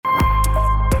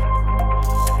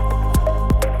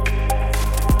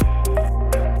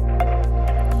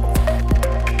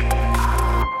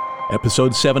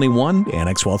Episode 71,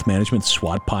 Annex Wealth Management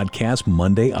SWOT Podcast,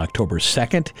 Monday, October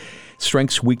 2nd.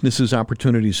 Strengths, weaknesses,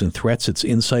 opportunities, and threats. It's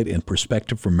insight and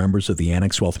perspective from members of the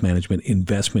Annex Wealth Management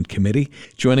Investment Committee.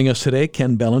 Joining us today,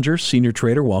 Ken Bellinger, Senior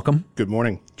Trader. Welcome. Good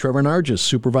morning. Trevor Nargis,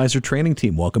 Supervisor Training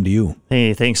Team. Welcome to you.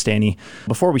 Hey, thanks, Danny.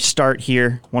 Before we start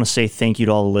here, I want to say thank you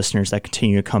to all the listeners that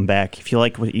continue to come back. If you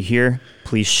like what you hear,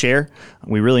 please share.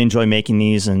 We really enjoy making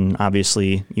these, and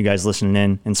obviously you guys listening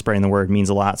in and spreading the word means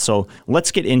a lot. So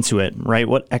let's get into it, right?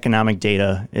 What economic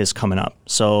data is coming up?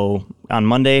 So on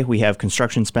Monday, we have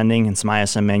construction spending and some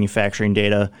ISM manufacturing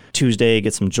data. Tuesday,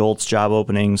 get some JOLTS job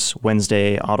openings.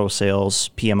 Wednesday, auto sales,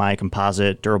 PMI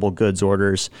composite, durable goods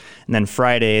orders. And then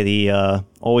Friday, the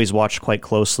always watched quite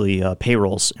closely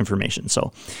payrolls information.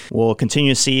 So we'll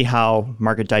continue to see how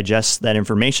market digests that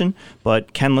information.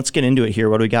 But Ken, let's get into it here.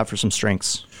 What do we got for some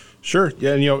strengths? Sure.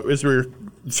 Yeah, and as we're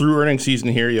through earnings season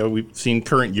here, we've seen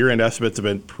current year-end estimates have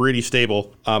been pretty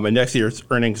stable. And next year's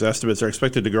earnings estimates are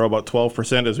expected to grow about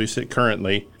 12% as we sit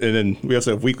currently. And then we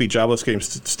also have weekly jobless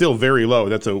claims still very low.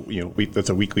 That's a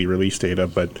weekly release data,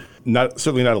 but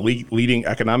certainly not a leading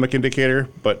economic indicator,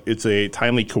 but it's a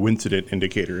timely coincident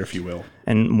indicator, if you will.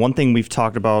 And one thing we've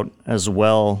talked about as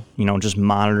well, just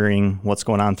monitoring what's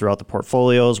going on throughout the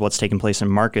portfolios, what's taking place in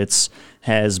markets,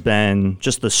 has been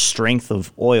just the strength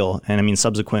of oil. And I mean,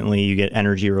 subsequently, you get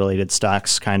energy-related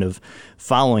stocks kind of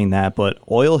following that. But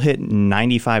oil hit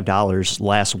 $95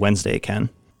 last Wednesday, Ken.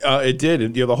 It did.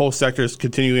 And, the whole sector is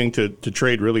continuing to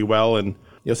trade really well. And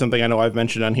something I know I've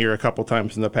mentioned on here a couple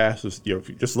times in the past is, if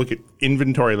you just look at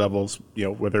inventory levels,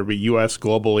 whether it be U.S.,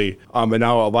 globally, and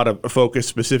now a lot of focus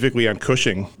specifically on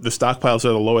Cushing. The stockpiles are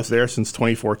the lowest there since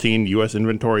 2014. U.S.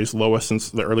 inventory is lowest since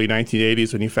the early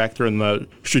 1980s when you factor in the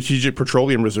Strategic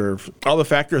Petroleum Reserve. All the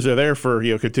factors are there for,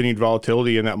 continued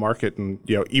volatility in that market. And,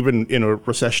 even in a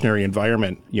recessionary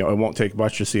environment, it won't take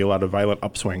much to see a lot of violent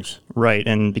upswings. Right.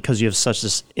 And because you have such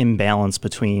this imbalance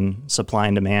between supply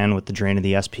and demand with the drain of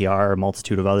the SPR, a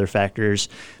multitude of other factors,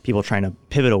 people trying to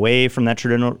pivot away from that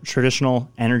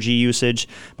traditional energy usage.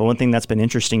 But one thing that's been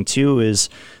interesting too is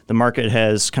the market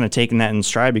has kind of taken that in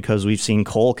stride because we've seen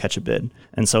coal catch a bid.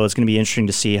 And so it's going to be interesting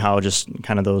to see how just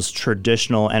kind of those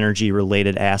traditional energy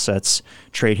related assets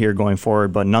trade here going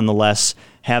forward. But nonetheless,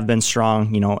 have been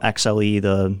strong. XLE,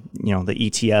 the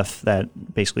ETF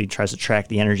that basically tries to track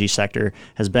the energy sector,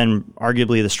 has been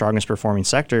arguably the strongest performing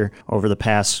sector over the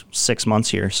past 6 months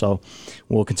here. So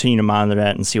we'll continue to monitor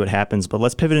that and see what happens. But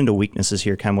let's pivot into weaknesses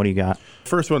here. Ken, what do you got?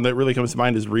 First one that really comes to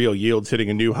mind is real yields hitting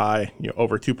a new high,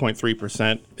 over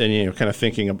 2.3%. And, kind of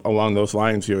thinking along those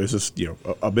lines, is this,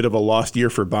 a bit of a lost year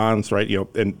for bonds, right?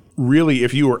 And really,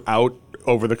 if you were out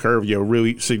over the curve,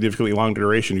 really significantly long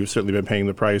duration, you've certainly been paying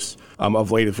the price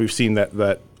of late. If we've seen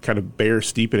that kind of bear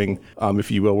steepening, if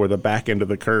you will, where the back end of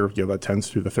the curve, that tends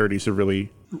through the 30s have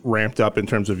really ramped up in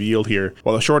terms of yield here,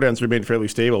 while the short ends remain fairly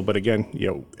stable. But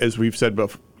again, as we've said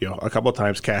before, a couple of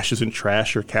times, cash isn't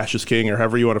trash or cash is king or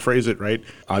however you want to phrase it, right?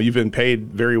 You've been paid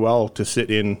very well to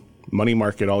sit in money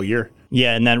market all year.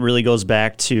 Yeah, and that really goes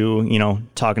back to,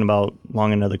 talking about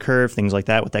long end of the curve, things like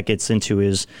that. What that gets into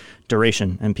is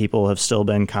duration, and people have still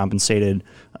been compensated,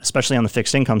 especially on the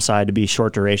fixed income side, to be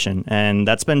short duration. And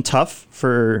that's been tough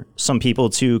for some people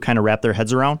to kind of wrap their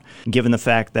heads around, given the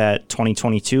fact that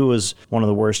 2022 was one of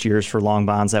the worst years for long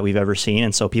bonds that we've ever seen.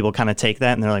 And so people kind of take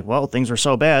that and they're like, well, things were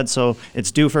so bad, so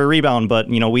it's due for a rebound. But,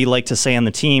 we like to say on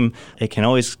the team, it can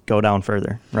always go down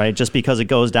further, right? Just because it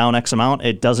goes down X amount,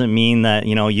 it doesn't mean that,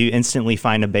 you instantly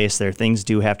find a base there. Things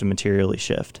do have to materially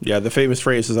shift. Yeah, the famous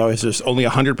phrase is always there's only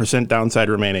 100% downside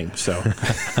remaining. So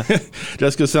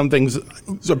just because some things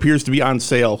appears to be on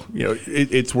sale,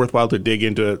 it's worthwhile to dig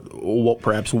into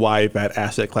perhaps why that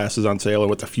asset class is on sale and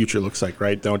what the future looks like,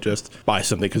 right? Don't just buy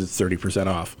something because it's 30%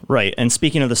 off. Right. And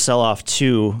speaking of the sell-off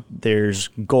too, there's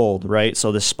gold, right?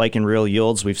 So this spike in real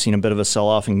yields, we've seen a bit of a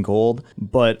sell-off in gold,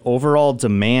 but overall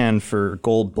demand for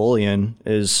gold bullion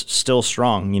is still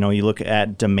strong. You look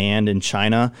at demand in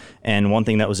China, and one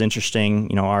thing that was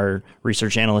interesting, our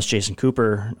research analyst, Jason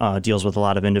Cooper, deals with a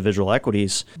lot of individual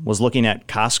equities, was looking at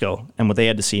Costco and what they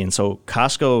had to see. And so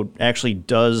Costco actually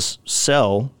does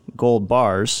sell gold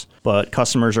bars, but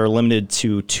customers are limited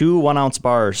to 2 1-ounce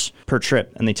bars per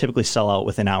trip, and they typically sell out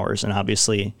within hours. And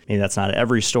obviously, maybe that's not at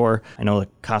every store. I know the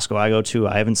Costco I go to,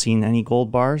 I haven't seen any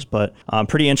gold bars, but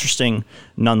pretty interesting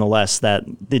nonetheless that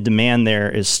the demand there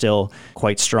is still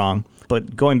quite strong.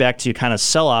 But going back to kind of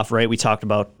sell-off, right, we talked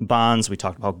about bonds, we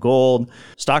talked about gold.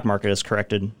 Stock market has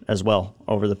corrected as well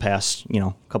over the past,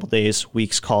 couple days,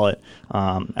 weeks, call it.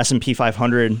 S&P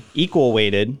 500 equal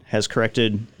weighted has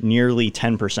corrected nearly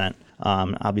 10%.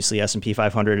 Obviously, S&P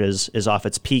 500 is off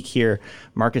its peak here.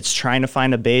 Market's trying to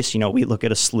find a base. We look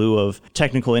at a slew of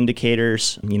technical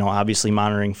indicators, obviously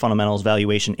monitoring fundamentals,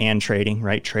 valuation, and trading,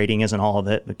 right? Trading isn't all of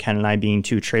it, but Ken and I being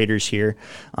two traders here,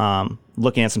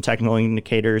 looking at some technical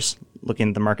indicators, looking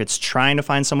at the markets, trying to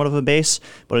find somewhat of a base,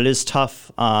 but it is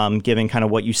tough given kind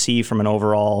of what you see from an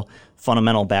overall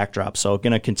fundamental backdrop. So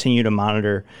going to continue to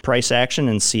monitor price action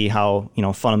and see how,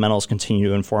 fundamentals continue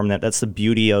to inform that. That's the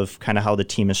beauty of kind of how the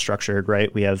team is structured,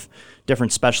 right? We have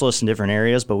different specialists in different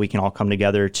areas, but we can all come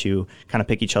together to kind of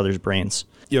pick each other's brains.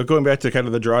 Going back to kind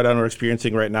of the drawdown we're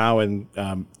experiencing right now, and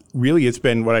really it's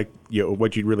been what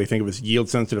you'd really think of as yield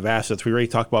sensitive assets. We already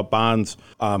talked about bonds,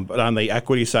 but on the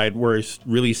equity side, we're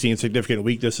really seeing significant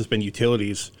weakness has been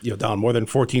utilities, down more than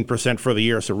 14% for the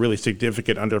year. So really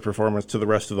significant underperformance to the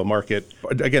rest of the market.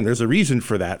 But again, there's a reason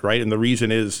for that, right? And the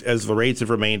reason is as the rates have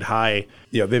remained high,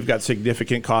 they've got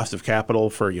significant cost of capital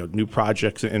for new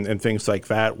projects and things like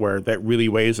that, where that really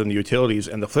weighs on the utilities.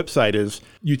 And the flip side is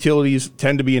utilities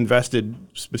tend to be invested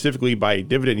specifically by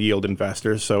dividend yield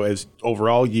investors. So as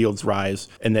overall yields rise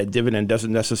and that dividend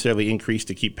doesn't necessarily increase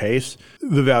to keep pace,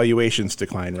 the valuations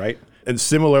decline, right? And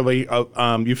similarly,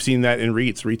 you've seen that in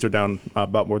REITs. REITs are down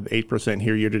about more than 8%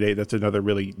 here year to date. That's another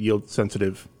really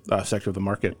yield-sensitive sector of the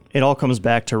market. It all comes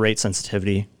back to rate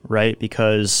sensitivity, right?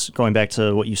 Because going back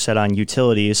to what you said on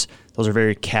utilities, those are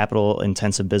very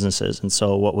capital-intensive businesses. And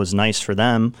so what was nice for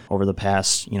them over the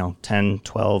past, 10,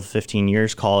 12, 15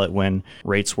 years, call it, when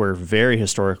rates were very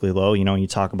historically low, you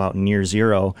talk about near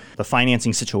zero, the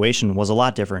financing situation was a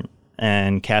lot different.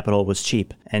 And capital was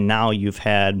cheap. And now you've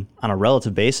had, on a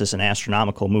relative basis, an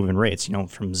astronomical move in rates.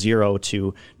 From 0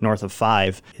 to north of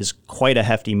 5 is quite a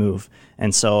hefty move.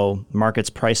 And so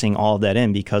market's pricing all of that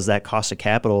in because that cost of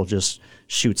capital just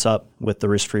shoots up with the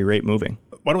risk-free rate moving.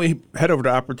 Why don't we head over to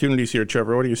opportunities here,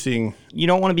 Trevor? What are you seeing? You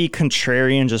don't want to be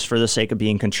contrarian just for the sake of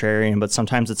being contrarian, but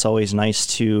sometimes it's always nice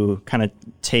to kind of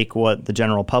take what the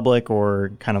general public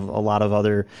or kind of a lot of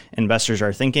other investors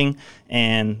are thinking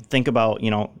and think about,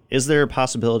 is there a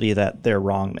possibility that they're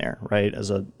wrong there, right? As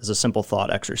a simple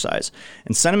thought exercise.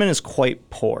 And sentiment is quite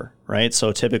poor, right?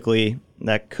 So typically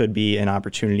that could be an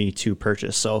opportunity to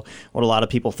purchase. So what a lot of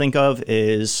people think of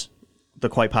is the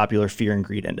quite popular Fear and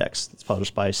Greed Index that's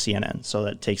published by CNN. So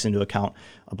that takes into account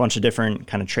a bunch of different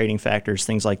kind of trading factors,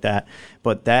 things like that.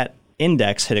 But that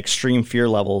index hit extreme fear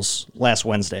levels last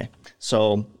Wednesday.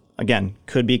 So again,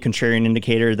 could be a contrarian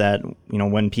indicator that,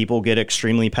 when people get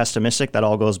extremely pessimistic, that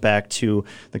all goes back to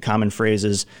the common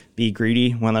phrases, be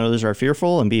greedy when others are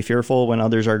fearful and be fearful when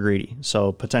others are greedy.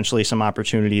 So potentially some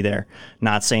opportunity there.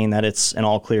 Not saying that it's an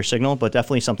all clear signal, but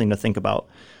definitely something to think about.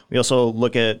 We also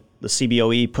look at the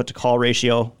CBOE put to call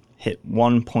ratio hit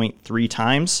 1.3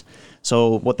 times.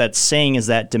 So what that's saying is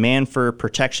that demand for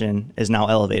protection is now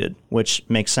elevated, which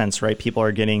makes sense, right? People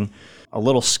are getting a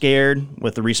little scared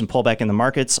with the recent pullback in the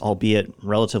markets, albeit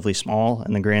relatively small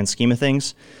in the grand scheme of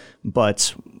things.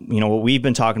 But, what we've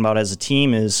been talking about as a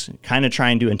team is kind of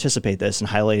trying to anticipate this and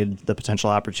highlighted the potential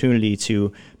opportunity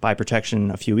to buy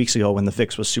protection a few weeks ago when the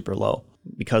VIX was super low.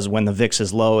 Because when the VIX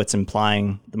is low, it's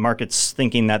implying the market's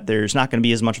thinking that there's not going to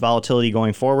be as much volatility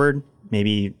going forward,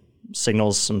 maybe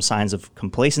signals some signs of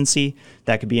complacency.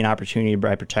 That could be an opportunity to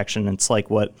buy protection. It's like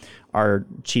what our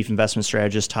chief investment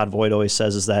strategist, Todd Voigt, always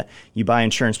says is that you buy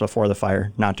insurance before the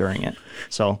fire, not during it.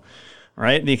 So,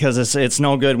 right? Because it's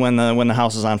no good when the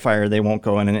house is on fire, they won't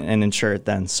go in and insure it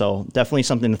then. So definitely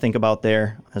something to think about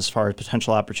there as far as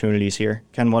potential opportunities here.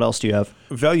 Ken, what else do you have?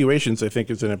 Valuations, I think,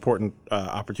 is an important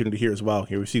opportunity here as well.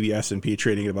 Here we see the S&P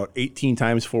trading at about 18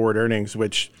 times forward earnings,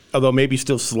 which, although maybe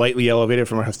still slightly elevated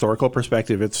from a historical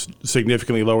perspective, it's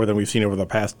significantly lower than we've seen over the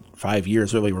past 5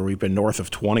 years, really, where we've been north of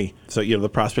 20. So, the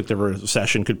prospect of a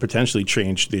recession could potentially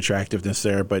change the attractiveness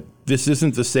there. But this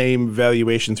isn't the same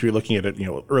valuations we're looking at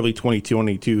early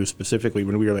 2022, specifically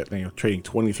when we were trading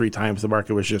 23 times. The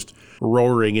market was just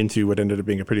roaring into what ended up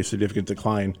being a pretty significant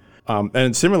decline.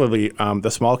 And similarly,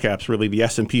 the small caps, really the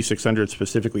S&P 600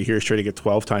 specifically here is trading at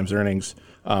 12 times earnings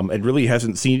and really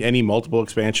hasn't seen any multiple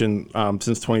expansion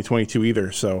since 2022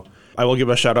 either. So I will give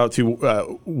a shout out to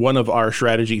one of our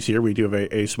strategies here. We do have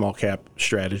a small cap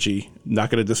strategy. Not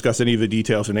going to discuss any of the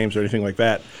details or names or anything like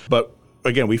that. But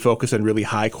again, we focus on really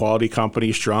high quality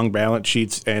companies, strong balance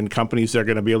sheets, and companies that are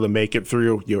going to be able to make it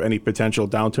through any potential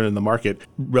downturn in the market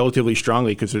relatively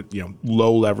strongly because they're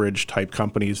low leverage type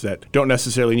companies that don't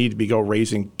necessarily need to go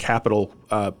raising capital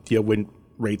when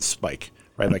rates spike.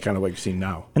 Right, like kind of what you've seen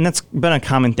now. And that's been a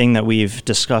common thing that we've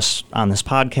discussed on this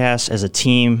podcast as a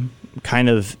team. kind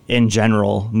of in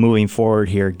general moving forward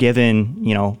here, given,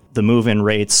 the move in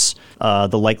rates,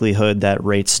 the likelihood that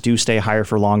rates do stay higher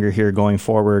for longer here going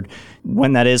forward.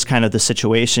 When that is kind of the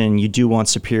situation, you do want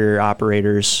superior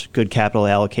operators, good capital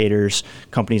allocators,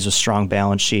 companies with strong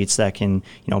balance sheets that can,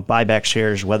 buy back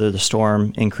shares, weather the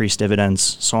storm, increase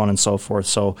dividends, so on and so forth.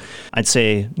 So I'd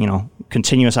say,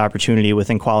 continuous opportunity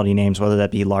within quality names, whether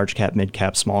that be large cap, mid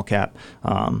cap, small cap,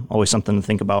 always something to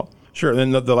think about. Sure.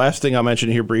 And then the last thing I'll mention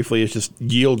here briefly is just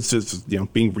yields is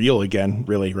being real again,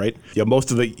 really, right?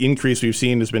 Most of the increase we've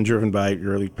seen has been driven by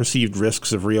really perceived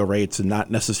risks of real rates and not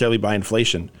necessarily by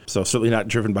inflation. So certainly not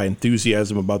driven by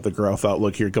enthusiasm about the growth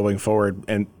outlook here going forward.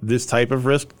 And this type of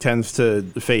risk tends to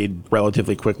fade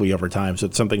relatively quickly over time. So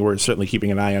it's something we're certainly keeping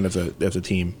an eye on as a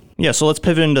team. Yeah, so let's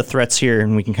pivot into threats here,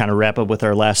 and we can kind of wrap up with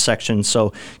our last section.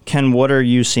 So, Ken, what are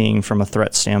you seeing from a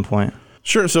threat standpoint?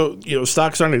 Sure. So,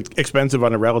 stocks aren't expensive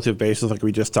on a relative basis like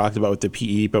we just talked about with the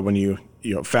PE, but when you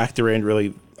factor in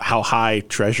really how high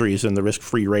treasuries and the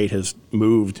risk-free rate has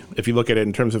moved, if you look at it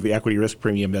in terms of the equity risk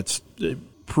premium, that's a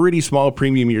pretty small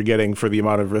premium you're getting for the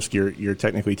amount of risk you're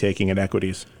technically taking in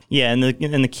equities. Yeah, and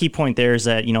the key point there is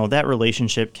that, that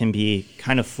relationship can be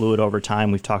kind of fluid over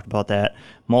time. We've talked about that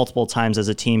multiple times as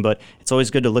a team, but it's always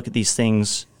good to look at these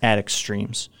things at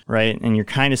extremes, right? And you're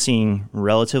kind of seeing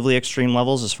relatively extreme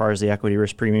levels as far as the equity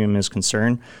risk premium is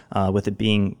concerned, with it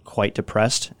being quite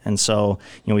depressed. And so,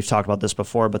 we've talked about this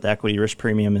before, but the equity risk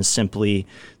premium is simply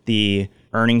the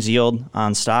earnings yield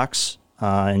on stocks,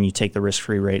 and you take the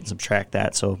risk-free rate and subtract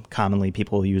that. So commonly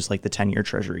people use like the 10-year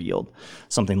treasury yield,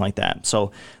 something like that.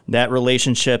 So that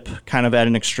relationship kind of at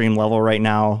an extreme level right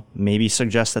now maybe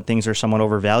suggests that things are somewhat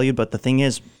overvalued. But the thing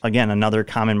is, again, another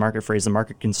common market phrase, the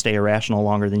market can stay irrational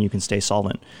longer than you can stay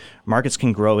solvent. Markets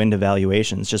can grow into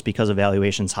valuations. Just because a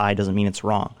valuation's high doesn't mean it's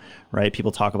wrong, right?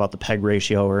 People talk about the PEG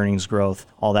ratio, earnings growth,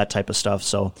 all that type of stuff.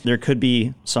 So there could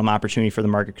be some opportunity for the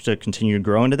market to continue to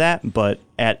grow into that, but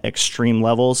at extreme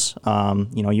levels, you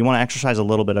want to exercise a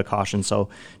little bit of caution. So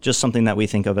just something that we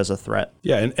think of as a threat.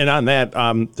 Yeah, and on that,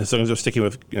 so just sticking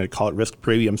with call it risk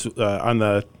premiums on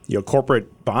the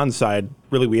corporate bond side,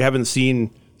 really we haven't seen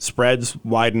spreads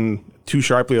widen too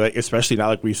sharply, especially not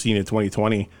like we've seen in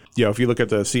 2020. If you look at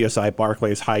the CSI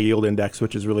Barclays High Yield Index,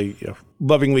 which is really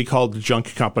lovingly called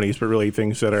junk companies, but really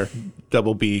things that are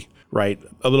double B, right?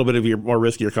 A little bit of your more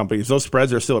riskier companies. Those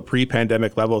spreads are still at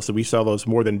pre-pandemic levels, so we saw those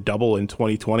more than double in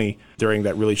 2020 during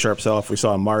that really sharp sell-off we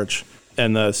saw in March.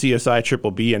 And the CSI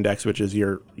Triple B Index, which is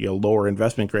your lower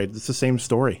investment grade, it's the same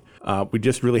story. We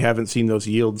just really haven't seen those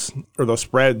yields or those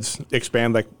spreads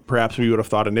expand like perhaps we would have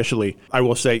thought initially. I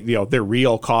will say, their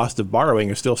real cost of borrowing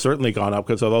has still certainly gone up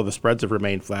because although the spreads have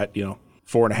remained flat,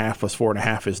 4.5 plus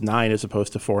 4.5 is 9 as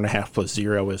opposed to 4.5 plus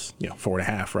 0 is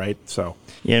 4.5, right? So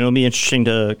yeah, it'll be interesting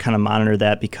to kind of monitor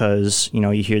that because you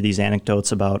hear these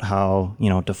anecdotes about how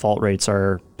default rates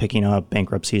are picking up,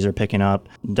 bankruptcies are picking up.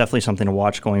 Definitely something to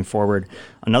watch going forward.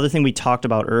 Another thing we talked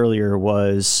about earlier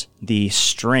was the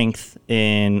strength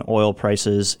in oil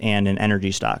prices and in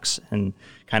energy stocks, and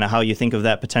kind of how you think of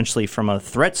that potentially from a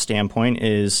threat standpoint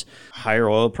is higher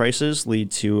oil prices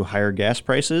lead to higher gas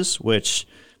prices, which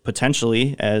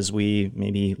potentially, as we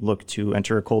maybe look to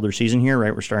enter a colder season here,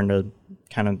 right? We're starting to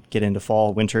kind of get into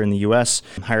fall, winter in the U.S.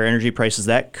 Higher energy prices,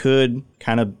 that could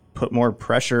kind of put more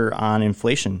pressure on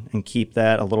inflation and keep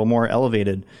that a little more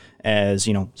elevated as,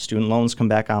 student loans come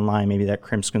back online. Maybe that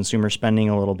crimps consumer spending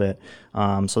a little bit.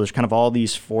 So there's kind of all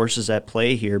these forces at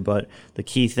play here. But the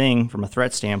key thing from a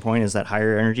threat standpoint is that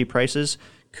higher energy prices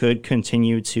could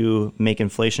continue to make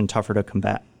inflation tougher to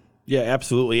combat. Yeah,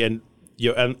 absolutely. And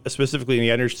and specifically in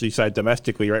the energy side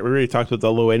domestically, right? We already talked about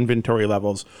the low inventory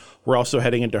levels. We're also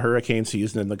heading into hurricane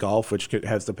season in the Gulf, which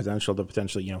has the potential to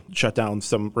potentially, shut down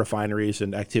some refineries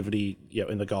and activity,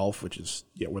 in the Gulf, which is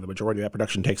where the majority of that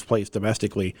production takes place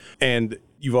domestically. And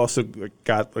you've also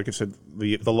got, like I said,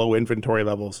 the low inventory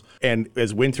levels. And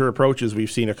as winter approaches,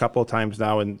 we've seen a couple of times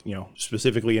now, in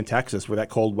specifically in Texas, where that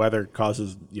cold weather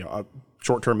causes a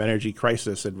short-term energy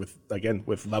crisis, and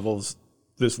with levels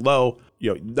this low,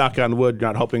 knock on wood,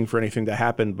 not hoping for anything to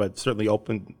happen, but certainly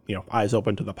eyes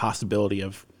open to the possibility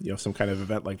of, some kind of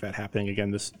event like that happening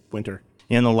again this winter.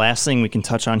 And the last thing we can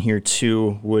touch on here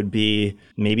too would be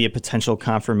maybe a potential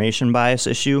confirmation bias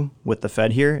issue with the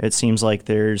Fed here. It seems like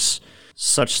there's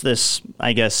such this,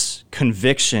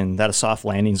 conviction that a soft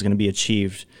landing is going to be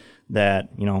achieved that,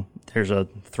 there's a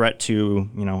threat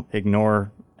to,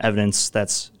 ignore evidence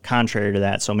that's contrary to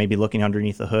that. So maybe looking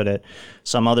underneath the hood at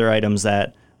some other items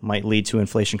that might lead to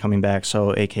inflation coming back,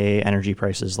 so aka energy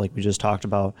prices like we just talked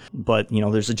about. But,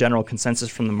 there's a general consensus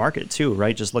from the market too,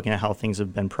 right? Just looking at how things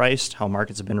have been priced, how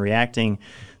markets have been reacting,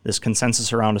 this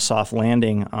consensus around a soft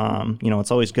landing.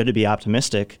 It's always good to be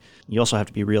optimistic. You also have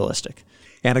to be realistic.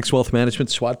 Annex Wealth Management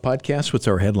SWOT Podcast. What's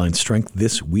our headline strength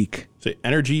this week? So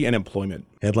energy and employment.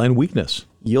 Headline weakness.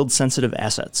 Yield-sensitive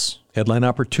assets. Headline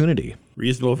opportunity.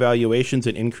 Reasonable valuations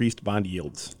and increased bond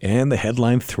yields. And the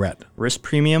headline threat. Risk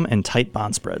premium and tight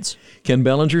bond spreads. Ken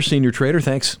Bellinger, Senior Trader,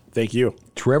 thanks. Thank you.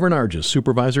 Trevor Nargis,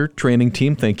 Supervisor, Training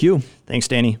Team, thank you. Thanks,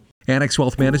 Danny. Annex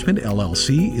Wealth Management,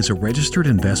 LLC, is a registered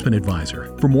investment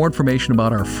advisor. For more information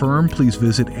about our firm, please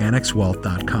visit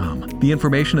annexwealth.com. The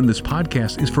information in this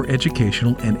podcast is for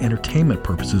educational and entertainment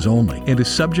purposes only and is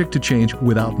subject to change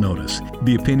without notice.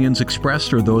 The opinions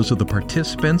expressed are those of the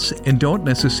participants and don't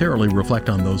necessarily reflect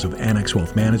on those of Annex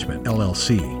Wealth Management,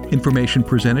 LLC. Information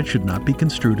presented should not be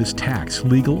construed as tax,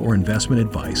 legal, or investment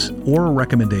advice, or a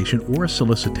recommendation or a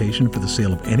solicitation for the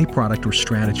sale of any product or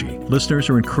strategy. Listeners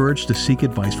are encouraged to seek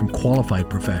advice from qualified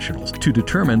professionals to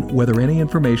determine whether any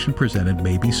information presented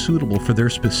may be suitable for their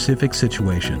specific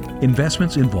situation.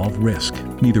 Investments involve risk.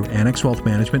 Neither Annex Wealth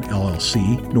Management,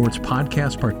 LLC, nor its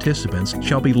podcast participants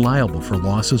shall be liable for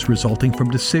losses resulting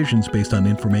from decisions based on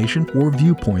information or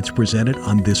viewpoints presented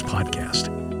on this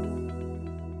podcast.